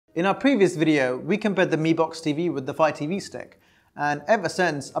In our previous video, we compared the Mi Box TV with the Fire TV stick, and ever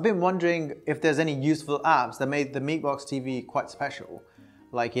since, I've been wondering if there's any useful apps that made the Mi Box TV quite special.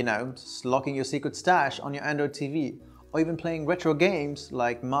 Like, just locking your secret stash on your Android TV, or even playing retro games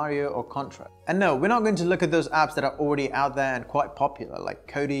like Mario or Contra. And no, we're not going to look at those apps that are already out there and quite popular, like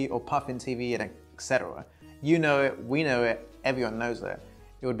Kodi or Puffin TV and etc. You know it, we know it, everyone knows it.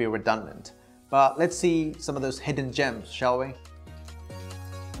 It would be redundant. But let's see some of those hidden gems, shall we?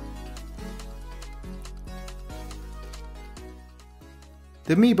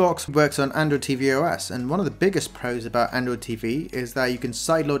 The Mi Box works on Android TV OS, and one of the biggest pros about Android TV is that you can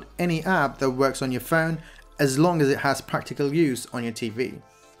sideload any app that works on your phone as long as it has practical use on your TV.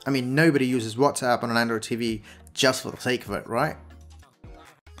 I mean, nobody uses WhatsApp on an Android TV just for the sake of it, right?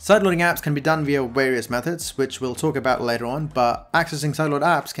 Sideloading apps can be done via various methods, which we'll talk about later on, but accessing sideload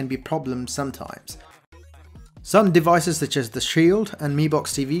apps can be a problem sometimes. Some devices such as the Shield and Mi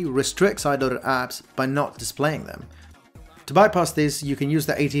Box TV restrict sideloaded apps by not displaying them. To bypass this, you can use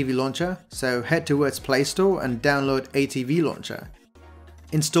the Atv Launcher, so head towards Play Store and download Atv Launcher.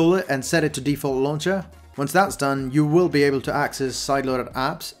 Install it and set it to default launcher. Once that's done, you will be able to access sideloaded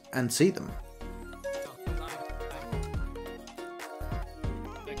apps and see them.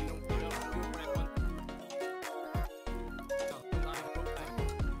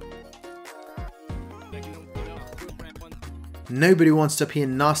 Nobody wants to appear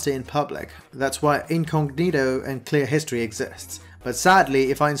nasty in public, that's why incognito and clear history exists, but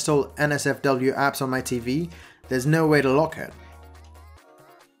sadly if I install NSFW apps on my TV, there's no way to lock it.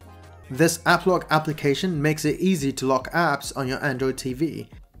 This app lock application makes it easy to lock apps on your Android TV.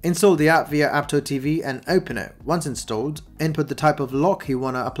 Install the app via Aptoide TV and open it. Once installed, input the type of lock you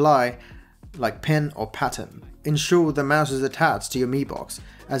want to apply, like pin or pattern. Ensure the mouse is attached to your Mi Box,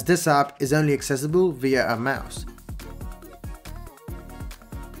 as this app is only accessible via a mouse.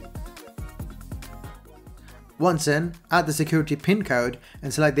 Once in, add the security pin code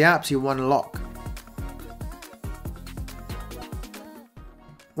and select the apps you want to lock.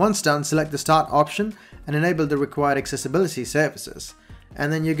 Once done, select the Start option and enable the required accessibility services,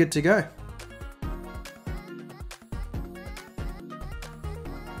 and then you're good to go.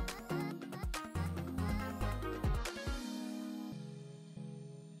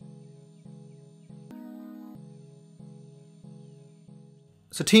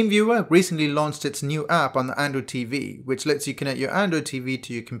 So TeamViewer recently launched its new app on the Android TV, which lets you connect your Android TV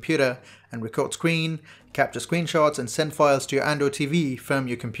to your computer and record screen, capture screenshots and send files to your Android TV from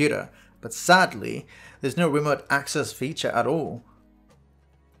your computer. But sadly, there's no remote access feature at all.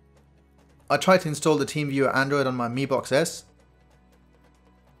 I tried to install the TeamViewer Android on my Mi Box S,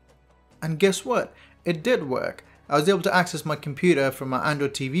 and guess what? It did work. I was able to access my computer from my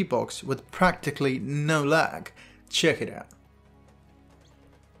Android TV box with practically no lag. Check it out.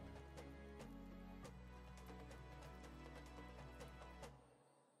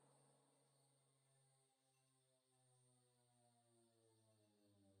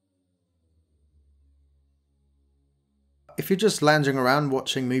 If you're just lounging around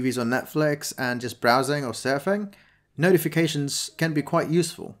watching movies on Netflix and just browsing or surfing, notifications can be quite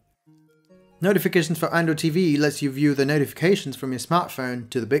useful. Notifications for Android TV lets you view the notifications from your smartphone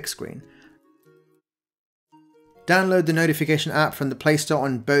to the big screen. Download the notification app from the Play Store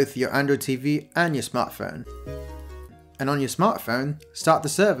on both your Android TV and your smartphone. And on your smartphone, start the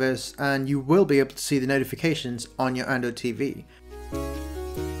service and you will be able to see the notifications on your Android TV.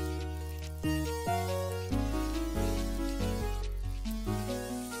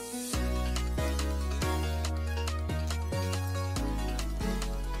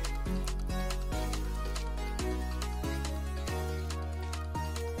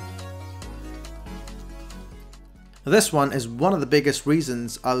 This one is one of the biggest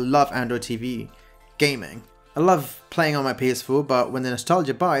reasons I love Android TV, gaming. I love playing on my PS4, but when the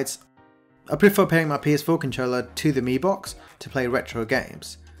nostalgia bites, I prefer pairing my PS4 controller to the Mi Box to play retro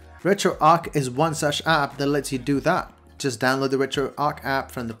games. RetroArch is one such app that lets you do that. Just download the RetroArch app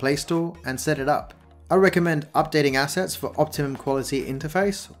from the Play Store and set it up. I recommend updating assets for optimum quality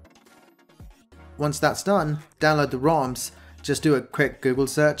interface. Once that's done, download the ROMs, just do a quick Google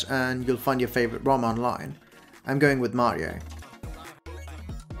search and you'll find your favorite ROM online. I'm going with Mario.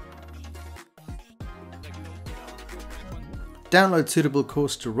 Download suitable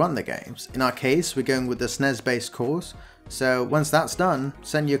cores to run the games. In our case, we're going with the SNES based cores, so once that's done,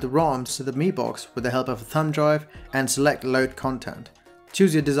 send the ROMs to the Mi Box with the help of a thumb drive and select load content.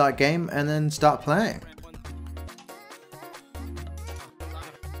 Choose your desired game and then start playing.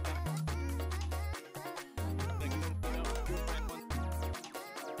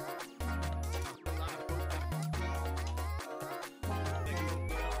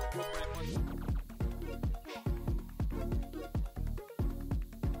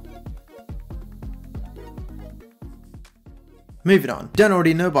 Moving on, don't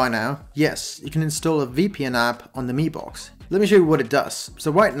already know by now, yes, you can install a VPN app on the Mi Box. Let me show you what it does.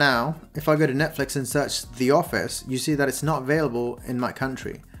 So right now, if I go to Netflix and search The Office, you see that it's not available in my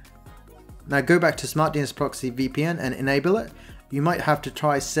country. Now go back to Smart DNS Proxy VPN and enable it. You might have to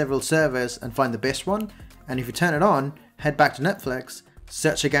try several servers and find the best one, and if you turn it on, head back to Netflix,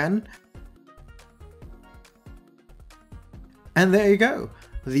 search again, and there you go.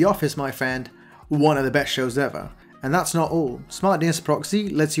 The Office, my friend, one of the best shows ever. And that's not all. Smart DNS Proxy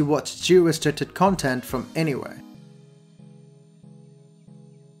lets you watch geo-restricted content from anywhere.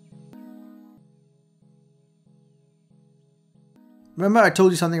 Remember I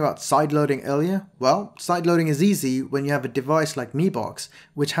told you something about sideloading earlier? Well, sideloading is easy when you have a device like Mi Box,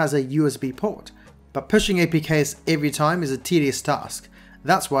 which has a USB port. But pushing APKs every time is a tedious task.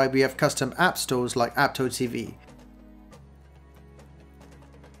 That's why we have custom app stores like Aptoide TV.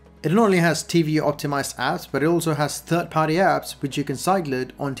 It not only has TV optimized apps, but it also has third-party apps which you can sideload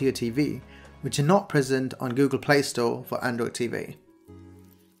onto your TV, which are not present on Google Play Store for Android TV.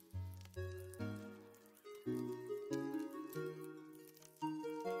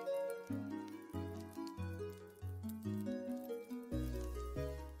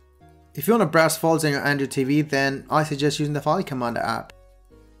 If you want to browse files on your Android TV, then I suggest using the File Commander app.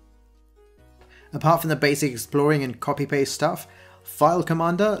 Apart from the basic exploring and copy-paste stuff, File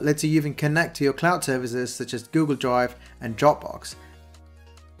Commander lets you even connect to your cloud services such as Google Drive and Dropbox.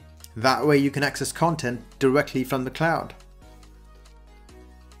 That way you can access content directly from the cloud.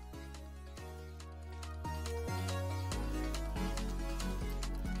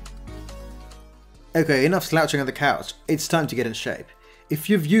 Okay, enough slouching on the couch, it's time to get in shape. If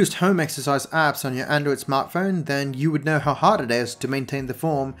you've used home exercise apps on your Android smartphone, then you would know how hard it is to maintain the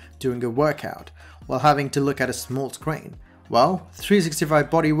form during a workout while having to look at a small screen. Well, 365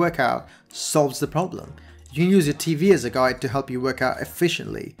 Body Workout solves the problem. You can use your TV as a guide to help you work out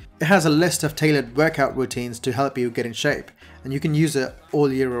efficiently. It has a list of tailored workout routines to help you get in shape, and you can use it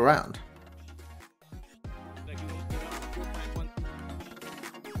all year round.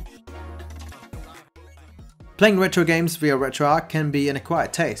 Playing retro games via RetroArch can be an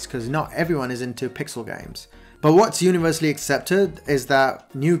acquired taste because not everyone is into pixel games. But what's universally accepted is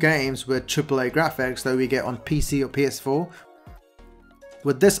that new games with AAA graphics that we get on PC or PS4.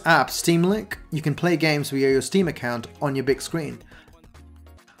 With this app, Steam Link, you can play games via your Steam account on your big screen.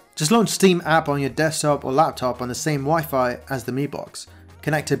 Just launch Steam app on your desktop or laptop on the same Wi-Fi as the Mi Box.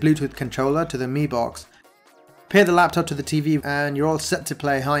 Connect a Bluetooth controller to the Mi Box, pair the laptop to the TV, and you're all set to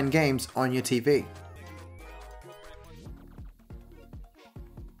play high-end games on your TV.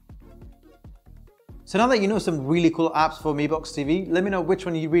 So now that you know some really cool apps for Mi Box TV, let me know which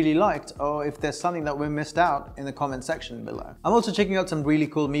one you really liked or if there's something that we missed out in the comment section below. I'm also checking out some really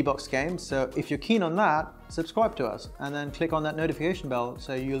cool Mi Box games, so if you're keen on that, subscribe to us and then click on that notification bell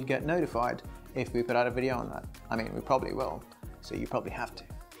so you'll get notified if we put out a video on that. I mean, we probably will, so you probably have to.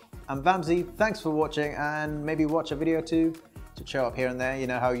 I'm Vamsy, thanks for watching, and maybe watch a video or two to show up here and there. You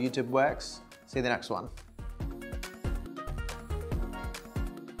know how YouTube works. See you in the next one.